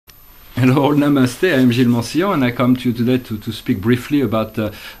Hello, namaste, I am Gilles Mancillon, and I come to you today to speak briefly about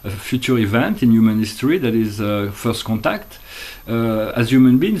a future event in human history that is first contact. As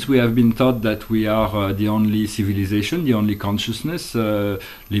human beings, we have been taught that we are the only civilization, the only consciousness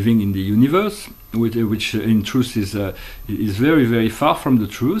living in the universe, which in truth is very, very far from the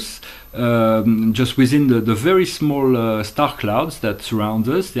truth. Just within the very small star clouds that surround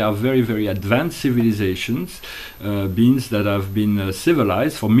us, there are very, very advanced civilizations, beings that have been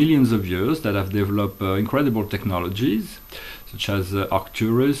civilized for millions of years, that have developed incredible technologies, such as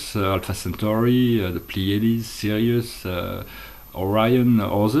Arcturus, Alpha Centauri, the Pleiades, Sirius, Orion,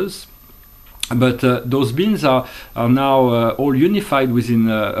 others. But those beings are now all unified within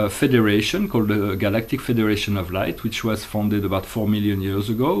a federation called the Galactic Federation of Light, which was founded about 4 million years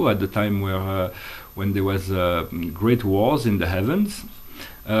ago, at the time when there was great wars in the heavens.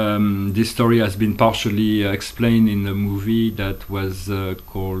 This story has been partially explained in a movie that was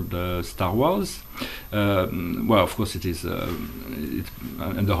called Star Wars. Well, of course it is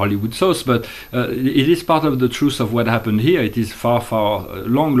and the Hollywood source, but it is part of the truth of what happened here. It is far,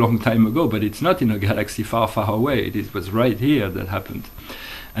 long time ago, but it's not in a galaxy far, far away. It was right here that happened.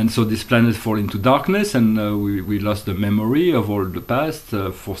 And so this planet fall into darkness, and we lost the memory of all the past,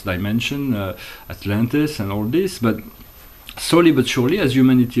 fourth dimension, Atlantis and all this. But slowly but surely, as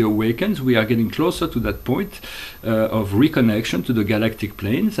humanity awakens, we are getting closer to that point of reconnection to the galactic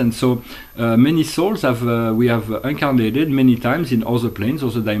planes. And so many souls we have incarnated many times in other planes,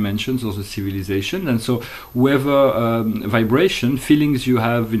 other dimensions, other civilizations. And so whoever vibration, feelings you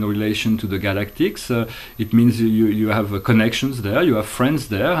have in relation to the galactics, it means you have connections there, you have friends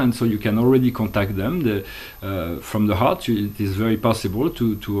there, and so you can already contact them from the heart. It is very possible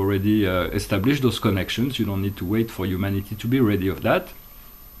to already establish those connections. You don't need to wait for humanity to be ready of that.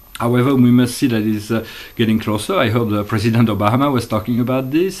 However, we must see that it's getting closer. I heard President Obama was talking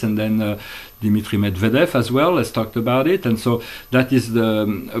about this, and then Dmitry Medvedev as well has talked about it. And so that is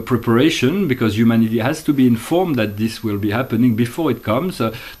the preparation, because humanity has to be informed that this will be happening before it comes.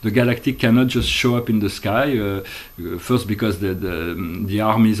 The galactic cannot just show up in the sky, first because the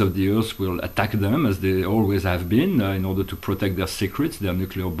armies of the Earth will attack them, as they always have been, in order to protect their secrets, their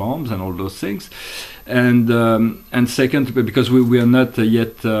nuclear bombs and all those things. And second, because we are not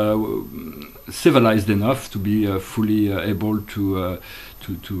yet civilized enough to be fully able to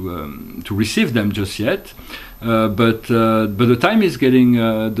receive them just yet, but the time is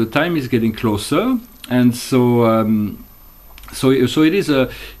getting closer, and so. So it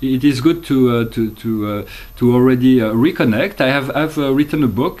is good to already reconnect. I've written a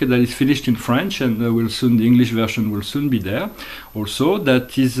book that is finished in French, and the English version will soon be there. Also,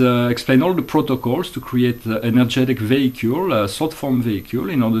 that is explain all the protocols to create an energetic vehicle, a thought form vehicle,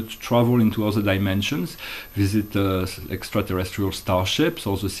 in order to travel into other dimensions, visit extraterrestrial starships,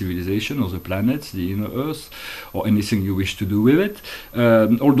 other civilization, other planets, the inner Earth, or anything you wish to do with it.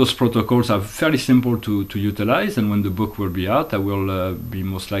 All those protocols are fairly simple to utilize, and when the book will be out, I will be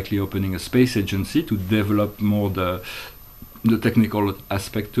most likely opening a space agency to develop more the technical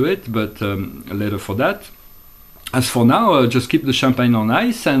aspect to it, but later for that. As for now, just keep the champagne on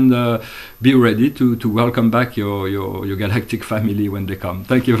ice and be ready to welcome back your galactic family when they come.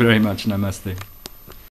 Thank you very much. Namaste.